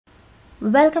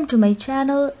Welcome to my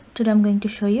channel. Today I'm going to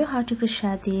show you how to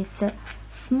crochet this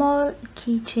small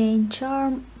keychain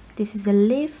charm. This is a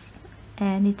leaf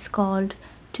and it's called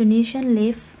Tunisian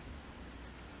leaf.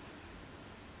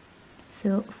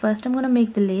 So first I'm going to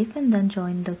make the leaf and then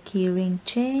join the keyring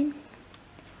chain.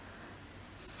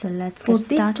 So let's get started.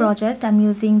 For this project I'm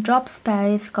using Drops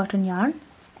Paris cotton yarn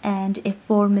and a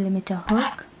 4mm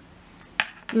hook.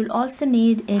 You'll also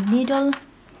need a needle,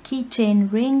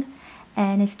 keychain ring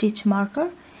and a stitch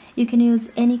marker. You can use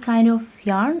any kind of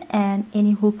yarn and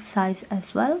any hook size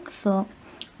as well. So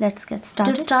let's get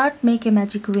started. To start, make a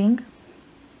magic ring.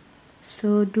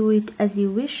 So do it as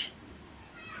you wish.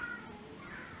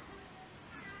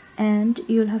 And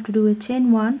you'll have to do a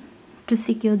chain 1 to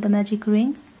secure the magic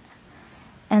ring.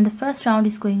 And the first round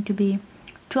is going to be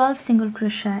 12 single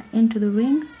crochet into the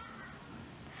ring.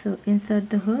 So insert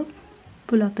the hook,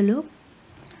 pull up a loop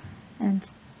and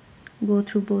go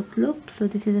through both loops. So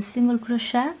this is a single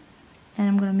crochet and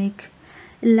I'm going to make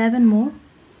 11 more.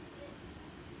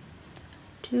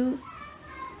 2,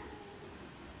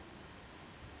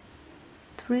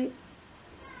 3,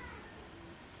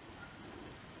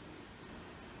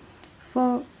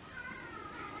 4,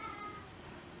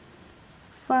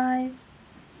 5.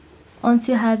 Once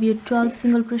you have your 12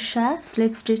 single crochet,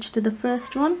 slip stitch to the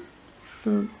first one.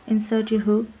 So insert your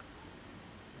hook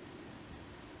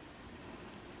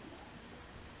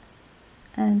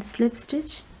and slip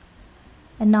stitch,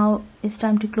 and now it's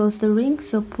time to close the ring.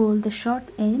 So pull the short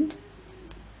end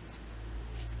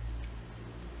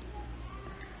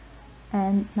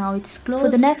and now it's closed. For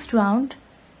the next round,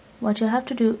 what you have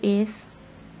to do is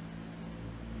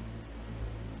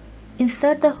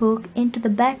insert the hook into the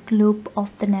back loop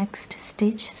of the next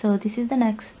stitch. So this is the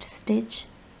next stitch.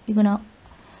 You're gonna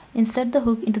insert the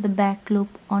hook into the back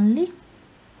loop only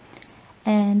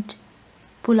and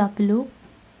pull up a loop.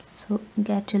 So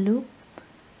get a loop,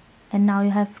 and now you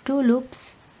have 2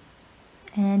 loops,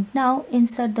 and now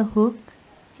insert the hook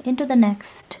into the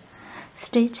next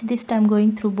stitch, this time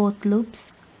going through both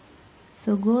loops.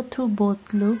 So go through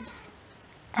both loops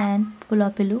and pull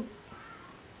up a loop.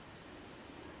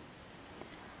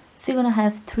 So you're gonna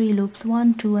have 3 loops,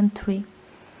 1, 2 and 3.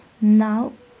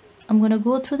 Now I'm gonna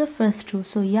go through the first 2,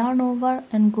 so yarn over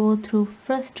and go through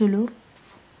first 2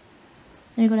 loops,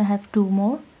 and you're gonna have 2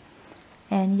 more,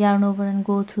 and yarn over and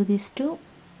go through these 2.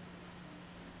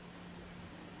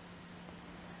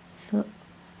 So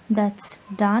that's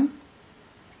done.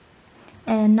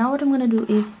 And now what I'm going to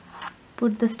do is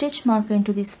put the stitch marker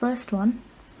into this first one,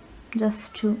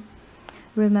 just to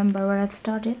remember where I've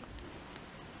started.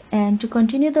 And to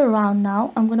continue the round,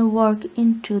 now I'm going to work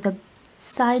into the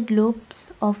side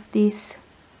loops of these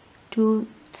 2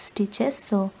 stitches.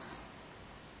 So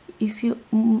if you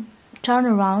turn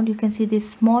around, you can see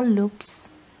these small loops.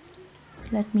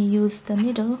 Let me use the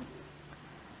needle.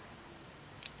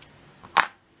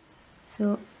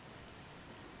 So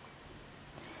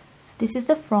this is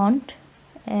the front,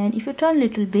 and if you turn a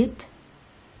little bit,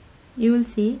 you will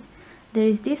see there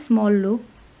is this small loop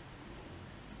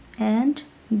and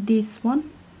this one.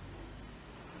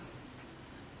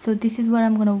 So this is where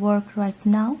I'm going to work right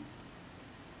now.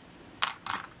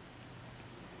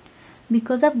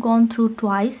 Because I've gone through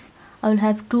twice, I will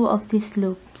have 2 of this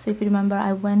loop. So if you remember,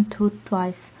 I went through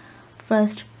twice,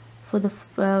 first for the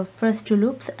first 2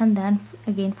 loops and then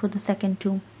again for the second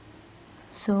 2.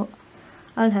 So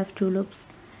I'll have 2 loops.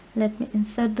 Let me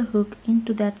insert the hook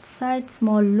into that side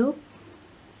small loop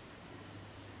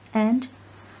and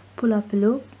pull up a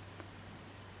loop.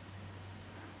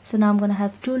 So now I'm going to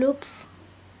have 2 loops.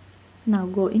 Now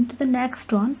go into the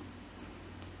next one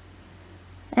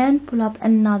and pull up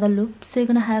another loop. So you're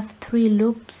going to have 3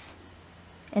 loops.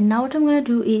 And now what I'm going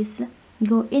to do is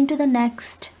go into the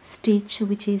next stitch,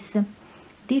 which is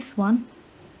this one.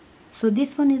 So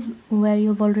this one is where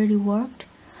you've already worked.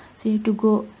 So you have to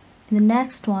go in the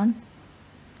next one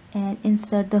and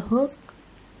insert the hook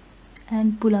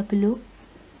and pull up a loop.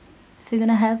 So you're going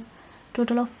to have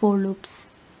total of 4 loops.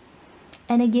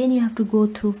 And again you have to go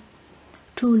through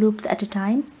 2 loops at a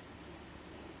time.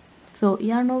 So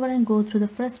yarn over and go through the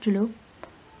first loop,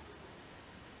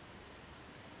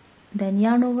 then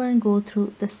yarn over and go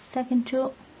through the second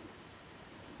 2,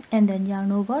 and then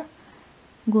yarn over,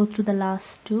 go through the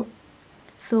last 2.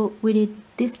 So we did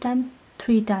this time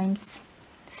 3 times.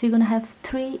 So you're gonna have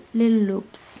 3 little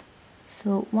loops.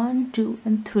 So 1, 2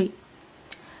 and 3.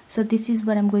 So this is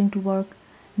what I'm going to work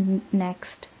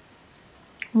next.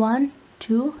 1,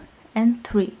 2 and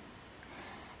 3,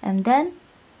 and then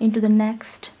into the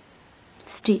next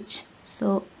stitch.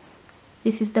 So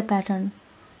this is the pattern.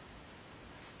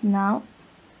 Now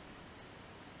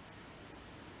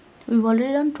we've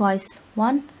already done twice,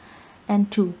 1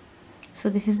 and 2, so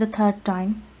this is the third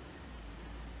time.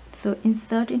 So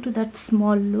insert into that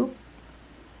small loop.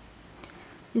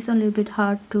 It's a little bit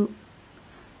hard to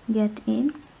get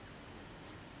in,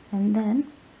 and then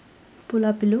pull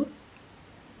up a loop.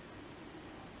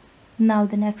 Now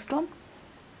the next one,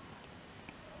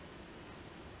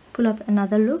 pull up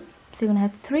another loop, so you're gonna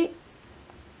have 3,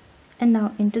 and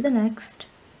now into the next,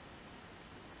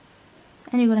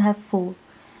 and you're gonna have 4,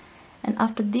 and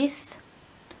after this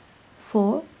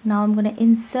 4, now I'm gonna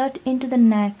insert into the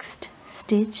next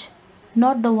stitch,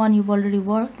 not the one you've already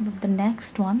worked but the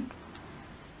next one,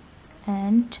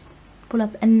 and pull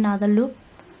up another loop.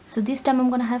 So this time I'm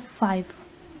gonna have 5.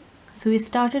 So we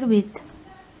started with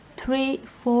 3,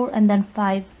 4 and then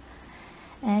 5,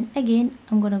 and again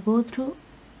I'm gonna go through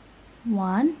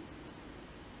 1,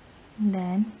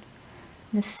 then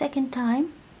the second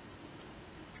time,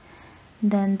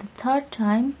 then the third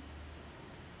time,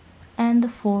 and the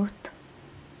fourth.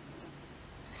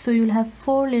 So you'll have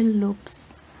 4 little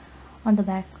loops on the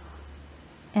back,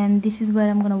 and this is where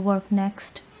I'm gonna work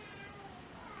next.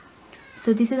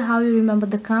 So this is how you remember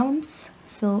the counts.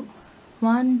 So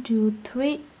 1, 2,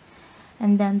 3,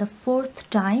 and then the fourth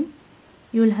time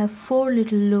you will have 4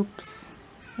 little loops,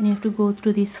 and you have to go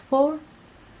through these 4.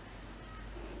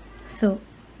 So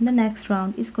the next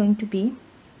round is going to be,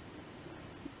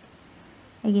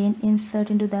 again insert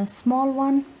into the small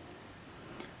one,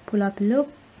 pull up a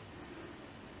loop,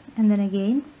 and then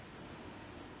again.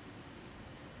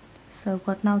 So I've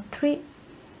got now 3,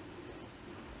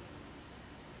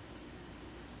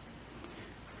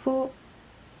 4,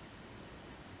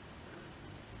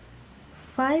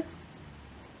 5,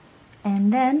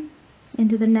 and then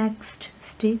into the next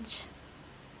stitch,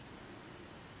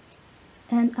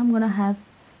 and I'm gonna have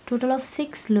total of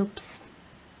 6 loops.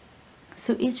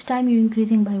 So each time you're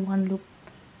increasing by 1 loop.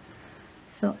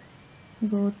 So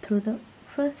go through the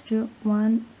first 2,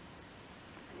 1,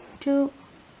 2,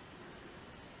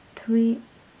 3,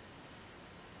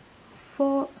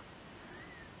 4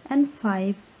 and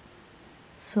 5.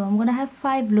 So I'm gonna have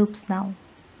 5 loops now,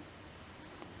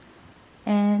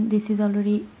 and this is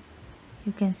already,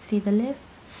 you can see the lip.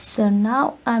 So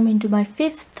now I'm into my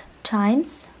 5th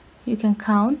times. You can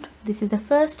count, this is the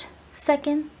first,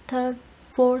 second, third,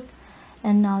 fourth,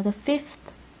 and now the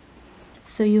 5th.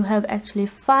 So you have actually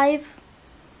 5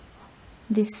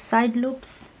 these side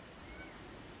loops,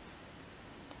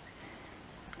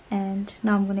 and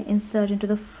now I'm going to insert into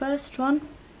the first one.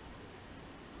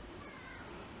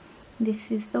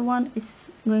 This is the one, it's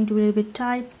going to be a little bit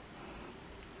tight,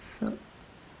 so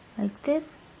like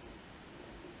this,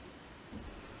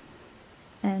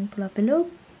 and pull up a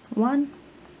loop, 1,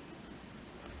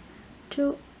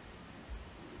 2,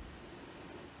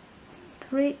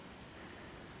 3,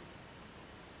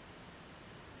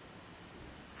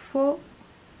 4,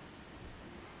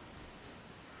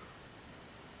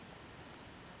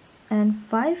 and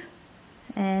 5,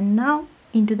 and now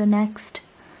into the next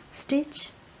stitch,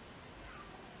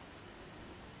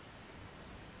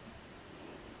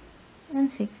 and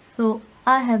 6. So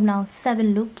I have now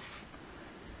 7 loops.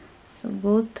 So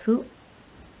go through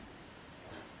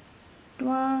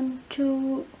 1,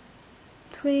 2,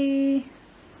 3,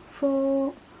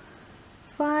 4,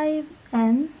 5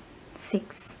 and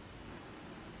 6.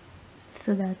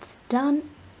 So that's done.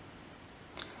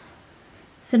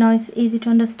 So now it's easy to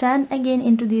understand. Again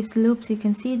into these loops, you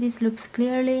can see these loops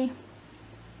clearly,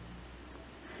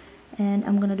 and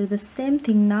I'm gonna do the same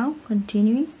thing now,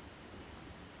 continuing.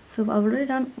 So I've already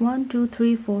done 1, 2,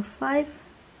 3, 4, 5.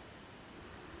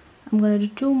 I'm gonna do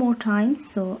 2 more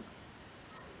times. So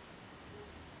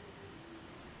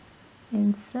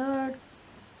insert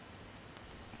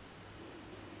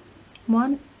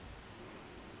 1,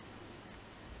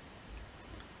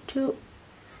 2,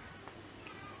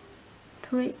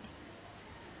 3,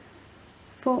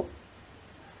 4,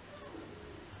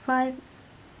 5,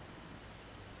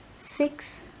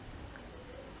 6,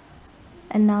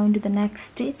 and now into the next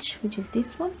stitch, which is this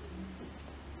one,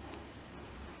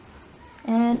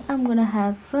 and I'm gonna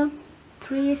have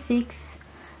 3, 6,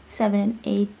 7 and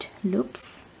 8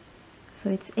 loops. So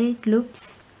it's 8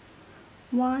 loops,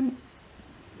 1,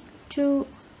 2,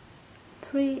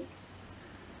 3,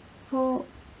 4,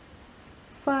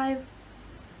 5,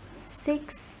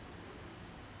 6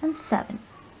 and 7.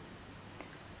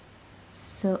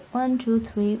 So 1, 2,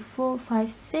 3, 4,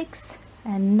 5, 6,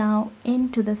 and now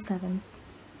into the 7th.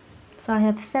 So I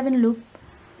have 7 loop,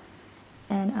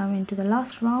 and I'm into the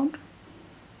last round.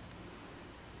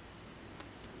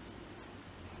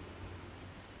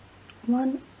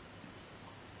 One,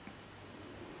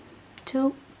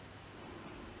 2,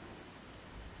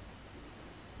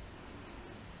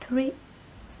 3,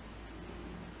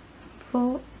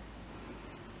 4,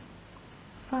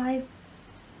 5,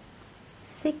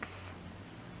 6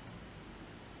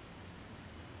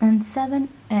 and 7,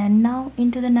 and now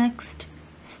into the next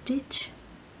stitch,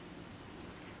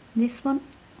 this one,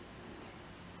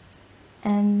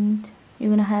 and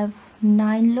you're gonna have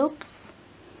 9 loops,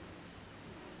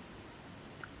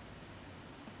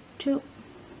 2,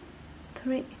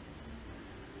 3,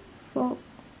 4,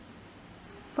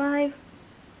 5,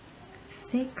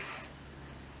 6,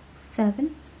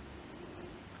 7,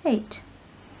 8,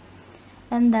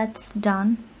 and that's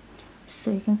done.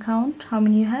 So you can count how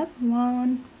many you have: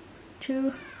 1,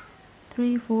 2,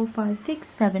 3, 4, 5, 6,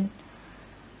 7,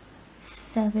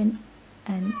 7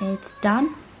 and 8's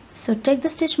done. So take the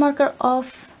stitch marker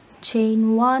off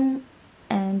chain 1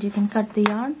 and you can cut the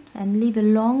yarn and leave a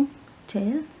long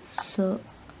tail. So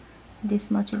this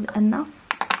much is enough.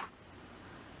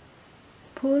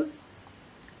 Pull,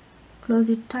 close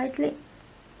it tightly,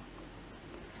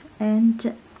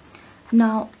 and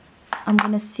now I'm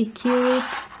gonna secure it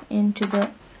into the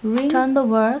ring. Turn the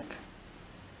work,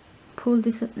 pull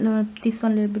this one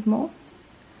a little bit more,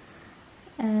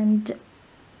 and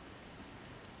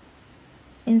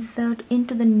insert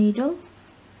into the needle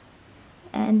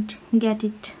and get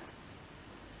it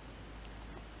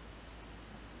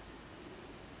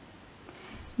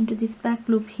into this back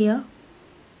loop here.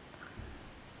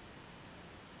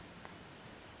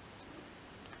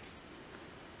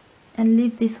 And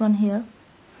leave this one here,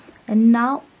 and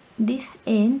now this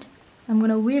end I'm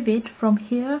going to weave it from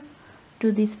here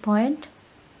to this point,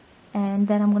 and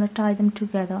then I'm going to tie them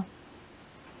together.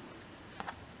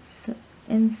 So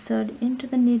insert into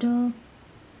the needle,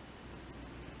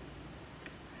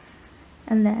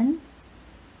 and then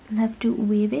you'll have to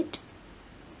weave it.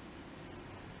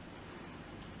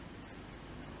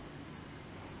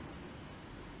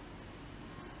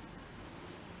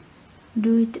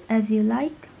 Do it as you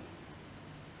like.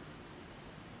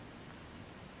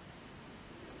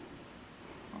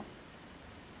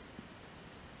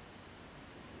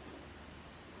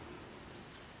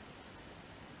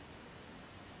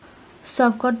 So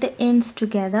I've got the ends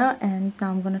together, and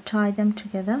now I'm going to tie them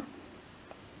together.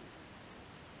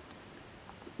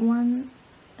 1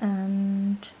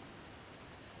 and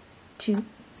 2.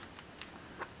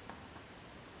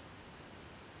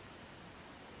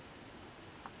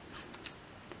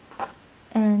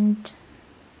 And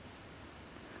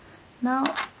now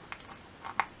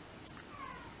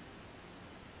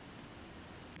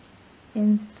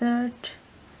insert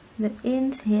the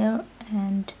ends here,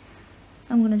 and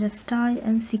I'm gonna just tie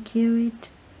and secure it.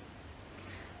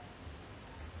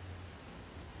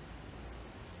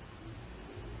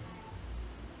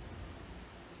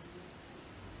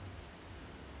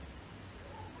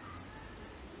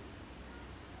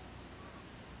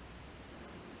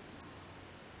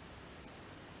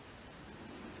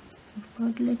 I've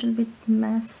got a little bit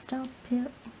messed up here.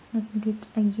 Let me do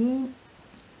it again.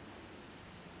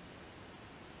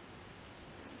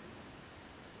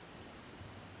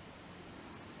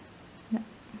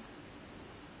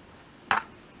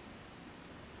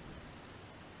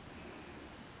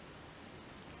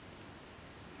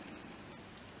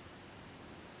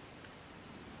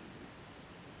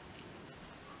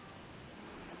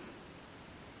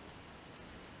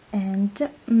 And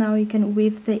now you can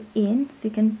weave the end, so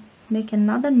you can make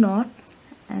another knot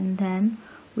and then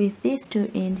weave these two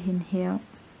ends in here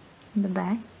in the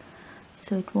back,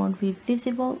 so it won't be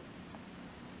visible.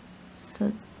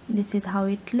 So this is how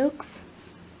it looks.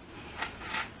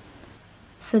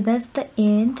 So that's the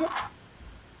end,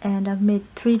 and I've made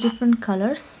 3 different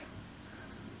colors.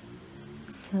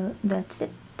 So that's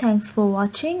it. Thanks for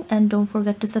watching, and don't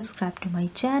forget to subscribe to my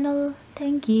channel.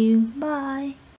 Thank you. Bye.